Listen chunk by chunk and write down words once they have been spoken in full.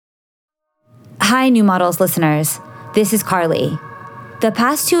Hi, New Models listeners. This is Carly. The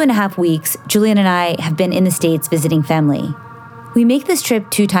past 2.5 weeks, Julian and I have been in the States visiting family. We make this trip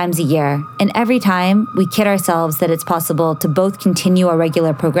 2 times a year, and every time we kid ourselves that it's possible to both continue our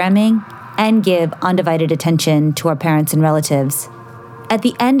regular programming and give undivided attention to our parents and relatives. At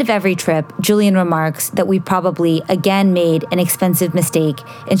the end of every trip, Julian remarks that we probably again made an expensive mistake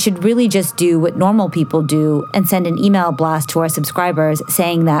and should really just do what normal people do and send an email blast to our subscribers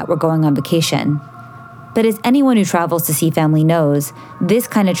saying that we're going on vacation. But as anyone who travels to see family knows, this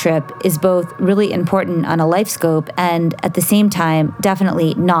kind of trip is both really important on a life scope and, at the same time,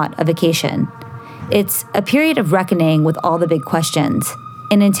 definitely not a vacation. It's a period of reckoning with all the big questions,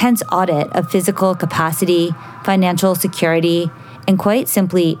 an intense audit of physical capacity, financial security, and quite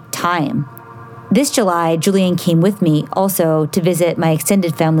simply, time. This July, Julian came with me also to visit my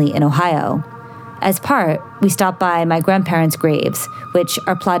extended family in Ohio. As part, we stopped by my grandparents' graves, which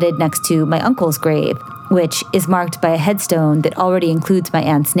are plotted next to my uncle's grave, which is marked by a headstone that already includes my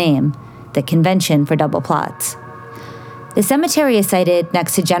aunt's name, the Convention for Double Plots. The cemetery is sited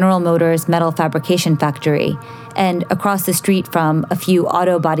next to General Motors' metal fabrication factory and across the street from a few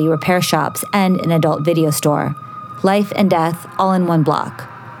auto body repair shops and an adult video store. Life and death all in one block.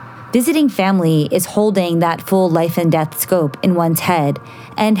 Visiting family is holding that full life and death scope in one's head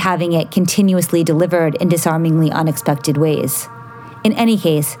and having it continuously delivered in disarmingly unexpected ways. In any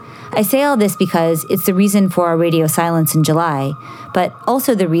case, I say all this because it's the reason for our radio silence in July, but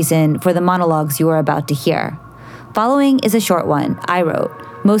also the reason for the monologues you are about to hear. Following is a short one I wrote,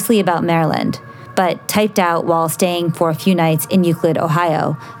 mostly about Maryland, but typed out while staying for a few nights in Euclid,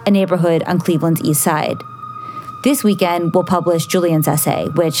 Ohio, a neighborhood on Cleveland's east side. This weekend, we'll publish Julian's essay,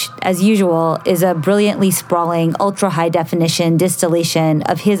 which, as usual, is a brilliantly sprawling, ultra-high-definition distillation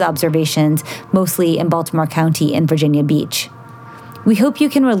of his observations, mostly in Baltimore County and Virginia Beach. We hope you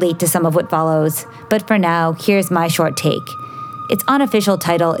can relate to some of what follows, but for now, here's my short take. Its unofficial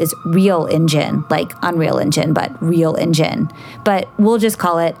title is Real Engine, like Unreal Engine, but Real Engine. But we'll just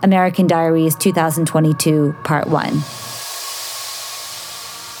call it American Diaries 2022, Part 1.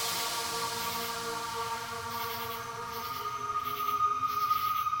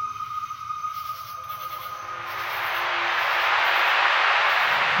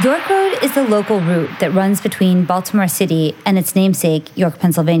 York Road is the local route that runs between Baltimore City and its namesake, York,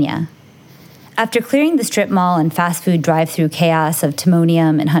 Pennsylvania. After clearing the strip mall and fast food drive-through chaos of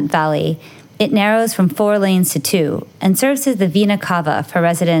Timonium and Hunt Valley, it narrows from 4 lanes to 2 and serves as the Vena Cava for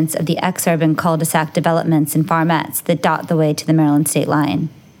residents of the ex-urban cul-de-sac developments and farmettes that dot the way to the Maryland state line.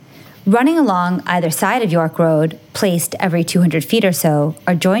 Running along either side of York Road, placed every 200 feet or so,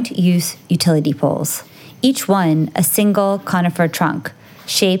 are joint-use utility poles, each one a single conifer trunk,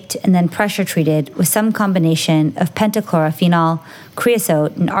 shaped and then pressure-treated with some combination of pentachlorophenol,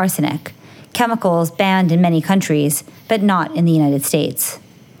 creosote, and arsenic, chemicals banned in many countries, but not in the United States.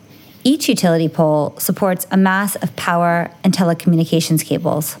 Each utility pole supports a mass of power and telecommunications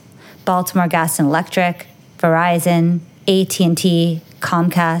cables: Baltimore Gas and Electric, Verizon, AT&T,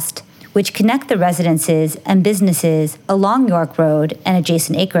 Comcast, which connect the residences and businesses along York Road and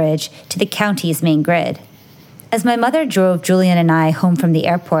adjacent acreage to the county's main grid. As my mother drove Julian and I home from the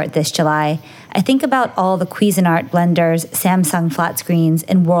airport this July, I think about all the Cuisinart blenders, Samsung flat screens,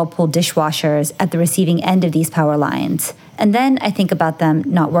 and Whirlpool dishwashers at the receiving end of these power lines, and then I think about them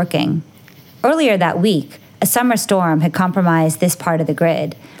not working. Earlier that week, a summer storm had compromised this part of the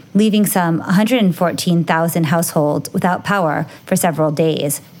grid, leaving some 114,000 households without power for several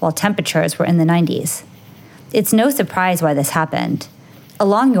days, while temperatures were in the 90s. It's no surprise why this happened.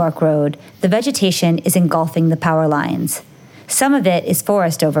 Along York Road, the vegetation is engulfing the power lines. Some of it is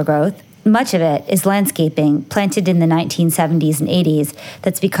forest overgrowth. Much of it is landscaping planted in the 1970s and 80s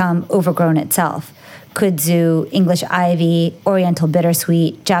that's become overgrown itself. Kudzu, English ivy, oriental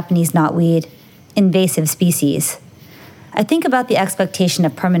bittersweet, Japanese knotweed, invasive species. I think about the expectation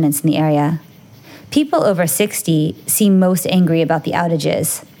of permanence in the area. People over 60 seem most angry about the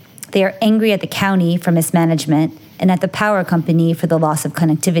outages. They are angry at the county for mismanagement and at the power company for the loss of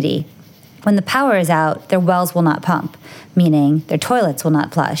connectivity. When the power is out, their wells will not pump, meaning their toilets will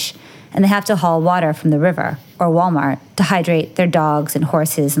not flush, and they have to haul water from the river or Walmart to hydrate their dogs and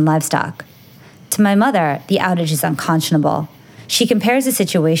horses and livestock. To my mother, the outage is unconscionable. She compares the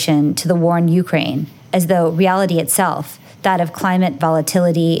situation to the war in Ukraine, as though reality itself, that of climate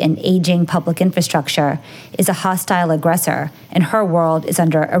volatility and aging public infrastructure, is a hostile aggressor, and her world is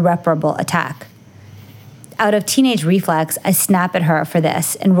under irreparable attack. Out of teenage reflex, I snap at her for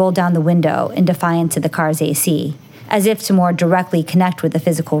this and roll down the window in defiance of the car's AC, as if to more directly connect with the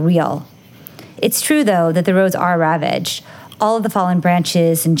physical real. It's true, though, that the roads are ravaged. all of the fallen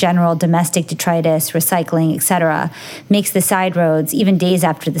branches and general domestic detritus, recycling, etc., makes the side roads, even days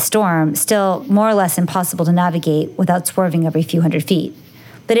after the storm, still more or less impossible to navigate without swerving every few hundred feet.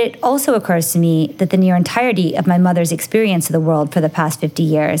 But it also occurs to me that the near entirety of my mother's experience of the world for the past 50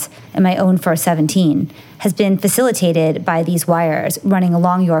 years, and my own for 17, has been facilitated by these wires running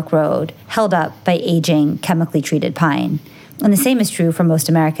along York Road, held up by aging, chemically treated pine. And the same is true for most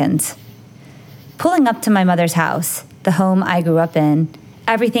Americans. Pulling up to my mother's house, the home I grew up in,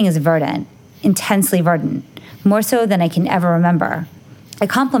 everything is verdant, intensely verdant, more so than I can ever remember. I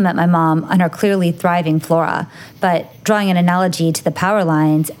compliment my mom on her clearly thriving flora, but drawing an analogy to the power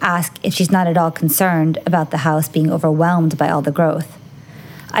lines, ask if she's not at all concerned about the house being overwhelmed by all the growth.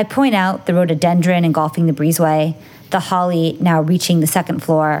 I point out the rhododendron engulfing the breezeway, the holly now reaching the second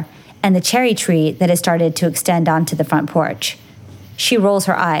floor, and the cherry tree that has started to extend onto the front porch. She rolls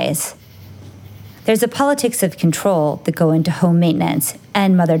her eyes. There's a politics of control that go into home maintenance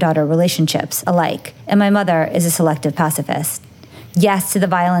and mother-daughter relationships alike, and my mother is a selective pacifist. Yes to the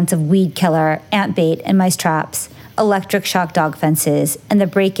violence of weed killer, ant bait, and mice traps, electric shock dog fences, and the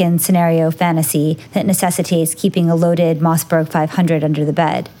break-in scenario fantasy that necessitates keeping a loaded Mossberg 500 under the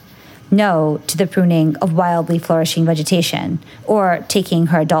bed. No to the pruning of wildly flourishing vegetation, or taking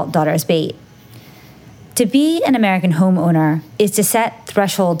her adult daughter's bait. To be an American homeowner is to set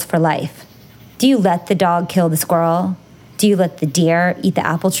thresholds for life. Do you let the dog kill the squirrel? Do you let the deer eat the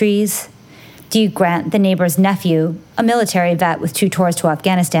apple trees? Do you grant the neighbor's nephew, a military vet with 2 tours to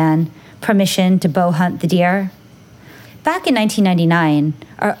Afghanistan, permission to bow hunt the deer? Back in 1999,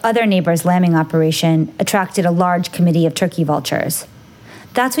 our other neighbor's lambing operation attracted a large committee of turkey vultures.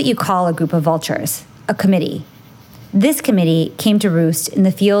 That's what you call a group of vultures, a committee. This committee came to roost in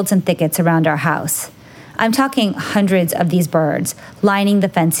the fields and thickets around our house. I'm talking hundreds of these birds, lining the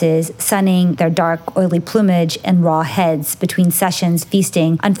fences, sunning their dark, oily plumage and raw heads between sessions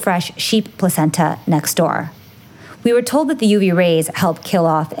feasting on fresh sheep placenta next door. We were told that the UV rays help kill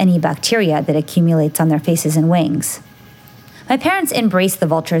off any bacteria that accumulates on their faces and wings. My parents embraced the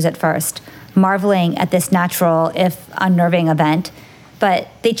vultures at first, marveling at this natural, if unnerving, event, but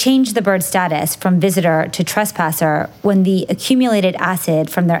they changed the bird's status from visitor to trespasser when the accumulated acid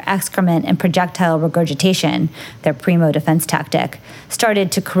from their excrement and projectile regurgitation, their primo defense tactic,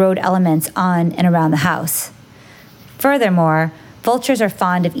 started to corrode elements on and around the house. Furthermore, vultures are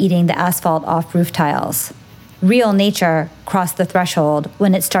fond of eating the asphalt off roof tiles. Real nature crossed the threshold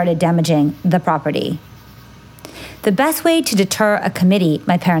when it started damaging the property. The best way to deter a committee,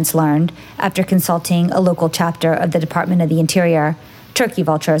 my parents learned, after consulting a local chapter of the Department of the Interior, turkey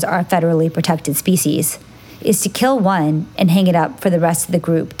vultures are a federally protected species, is to kill one and hang it up for the rest of the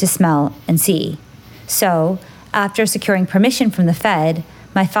group to smell and see. So, after securing permission from the Fed,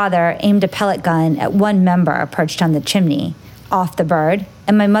 my father aimed a pellet gun at one member perched on the chimney, off the bird,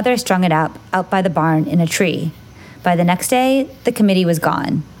 and my mother strung it up out by the barn in a tree. By the next day, the committee was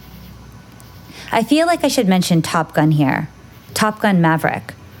gone. I feel like I should mention Top Gun here, Top Gun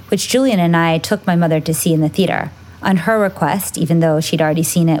Maverick, which Julian and I took my mother to see in the theater, on her request, even though she'd already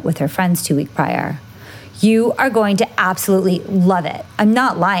seen it with her friends 2 weeks prior. You are going to absolutely love it. I'm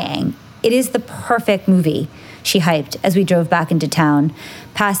not lying. It is the perfect movie, she hyped as we drove back into town,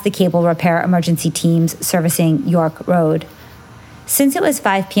 past the cable repair emergency teams servicing York Road. Since it was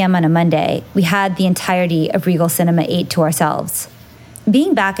 5 p.m. on a Monday, we had the entirety of Regal Cinema 8 to ourselves.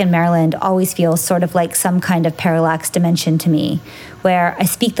 Being back in Maryland always feels sort of like some kind of parallax dimension to me, where I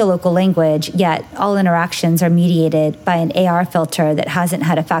speak the local language, yet all interactions are mediated by an AR filter that hasn't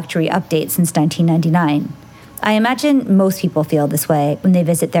had a factory update since 1999. I imagine most people feel this way when they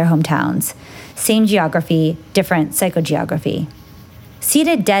visit their hometowns. Same geography, different psychogeography.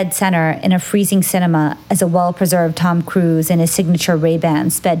 Seated dead center in a freezing cinema as a well-preserved Tom Cruise in his signature Ray-Ban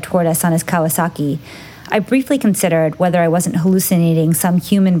sped toward us on his Kawasaki, I briefly considered whether I wasn't hallucinating some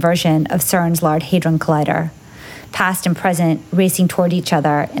human version of CERN's Large Hadron Collider, past and present racing toward each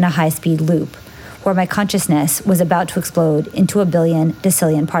other in a high-speed loop, where my consciousness was about to explode into a billion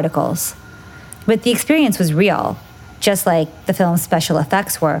decillion particles. But the experience was real, just like the film's special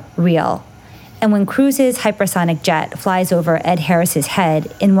effects were real. And when Cruise's hypersonic jet flies over Ed Harris's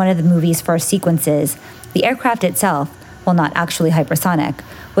head in one of the movie's first sequences, the aircraft itself, while not actually hypersonic,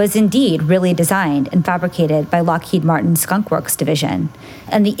 was indeed really designed and fabricated by Lockheed Martin's Skunk Works division.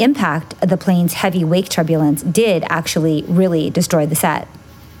 And the impact of the plane's heavy wake turbulence did actually really destroy the set.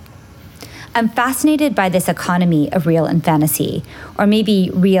 I'm fascinated by this economy of real and fantasy, or maybe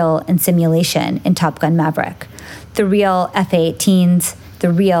real and simulation in Top Gun Maverick. The real F-18s,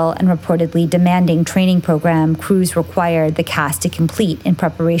 the real and reportedly demanding training program Cruise required the cast to complete in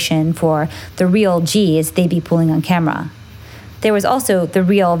preparation for the real G's they'd be pulling on camera. There was also the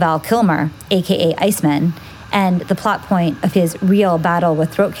real Val Kilmer, aka Iceman, and the plot point of his real battle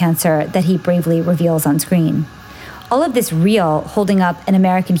with throat cancer that he bravely reveals on screen. All of this real holding up an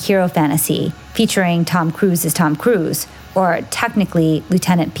American hero fantasy featuring Tom Cruise as Tom Cruise, or technically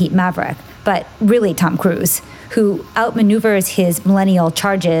Lieutenant Pete Maverick, but really Tom Cruise, who outmaneuvers his millennial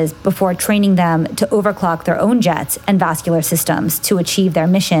charges before training them to overclock their own jets and vascular systems to achieve their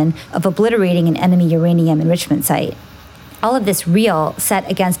mission of obliterating an enemy uranium enrichment site. All of this real set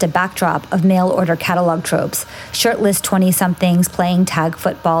against a backdrop of mail-order catalog tropes, shirtless 20-somethings playing tag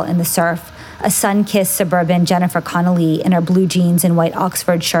football in the surf, a sun-kissed suburban Jennifer Connelly in her blue jeans and white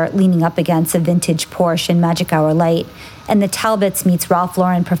Oxford shirt leaning up against a vintage Porsche in Magic Hour Light, and the Talbots meets Ralph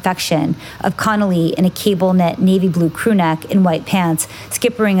Lauren perfection of Connelly in a cable-knit navy blue crewneck and white pants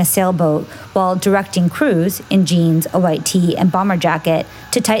skippering a sailboat while directing Cruise in jeans, a white tee, and bomber jacket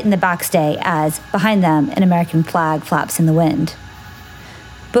to tighten the backstay as, behind them, an American flag flaps in the wind.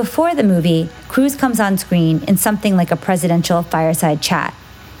 Before the movie, Cruise comes on screen in something like a presidential fireside chat.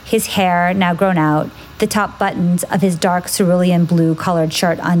 His hair now grown out, the top buttons of his dark cerulean blue collared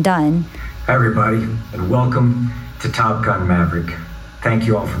shirt undone. Hi everybody, and welcome to Top Gun Maverick. Thank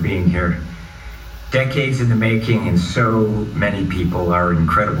you all for being here. Decades in the making, and so many people, our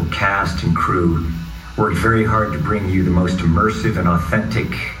incredible cast and crew, worked very hard to bring you the most immersive and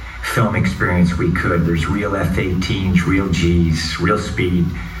authentic film experience we could. There's real F-18s, real Gs, real speed.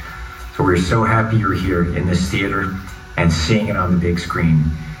 So we're so happy you're here in this theater and seeing it on the big screen.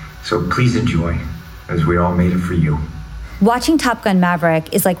 So please enjoy, as we all made it for you. Watching Top Gun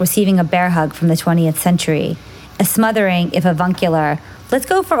Maverick is like receiving a bear hug from the 20th century, a smothering, if avuncular, "Let's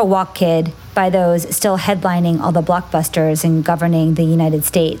go for a walk, kid," by those still headlining all the blockbusters and governing the United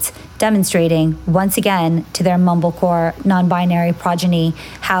States, demonstrating, once again, to their mumblecore, non-binary progeny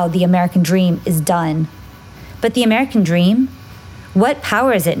how the American dream is done. But the American dream? What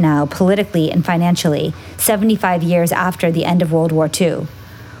powers it now, politically and financially, 75 years after the end of World War II?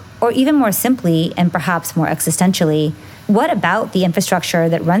 Or even more simply, and perhaps more existentially, what about the infrastructure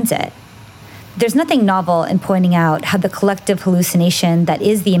that runs it? There's nothing novel in pointing out how the collective hallucination that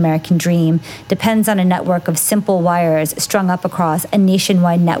is the American dream depends on a network of simple wires strung up across a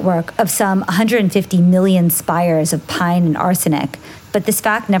nationwide network of some 150 million spires of pine and arsenic, but this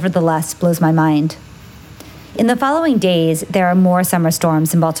fact nevertheless blows my mind. In the following days, there are more summer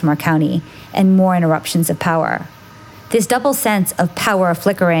storms in Baltimore County and more interruptions of power. This double sense of power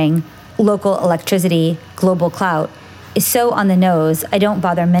flickering, local electricity, global clout, is so on the nose, I don't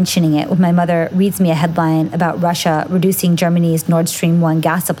bother mentioning it when my mother reads me a headline about Russia reducing Germany's Nord Stream 1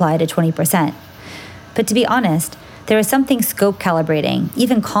 gas supply to 20%. But to be honest, there is something scope calibrating,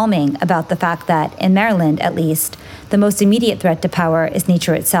 even calming, about the fact that, in Maryland at least, the most immediate threat to power is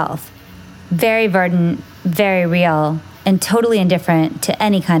nature itself. Very verdant, very real, and totally indifferent to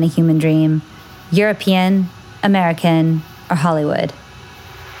any kind of human dream, European, American, or Hollywood.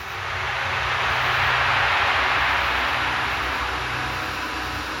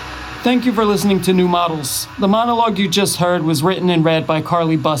 Thank you for listening to New Models. The monologue you just heard was written and read by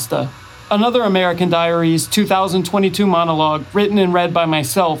Carly Busta. Another American Diaries 2022 monologue, written and read by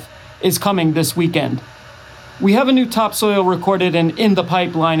myself, is coming this weekend. We have a new Topsoil recorded and in the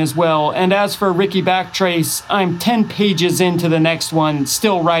pipeline as well, and as for Ricky Backtrace, I'm 10 pages into the next one,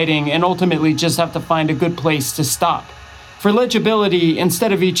 still writing, and ultimately just have to find a good place to stop. For legibility,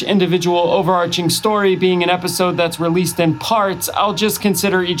 instead of each individual overarching story being an episode that's released in parts, I'll just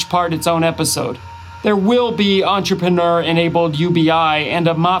consider each part its own episode. There will be entrepreneur-enabled UBI and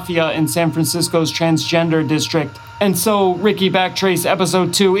a mafia in San Francisco's transgender district, and so Ricky Backtrace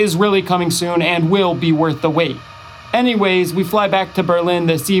Episode 2 is really coming soon and will be worth the wait. Anyways, we fly back to Berlin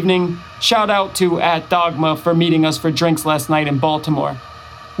this evening. Shout out to @Dogma for meeting us for drinks last night in Baltimore.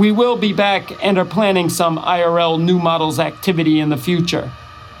 We will be back and are planning some IRL New Models activity in the future.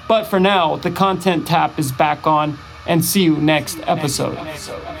 But for now, the content tap is back on, and see you next episode.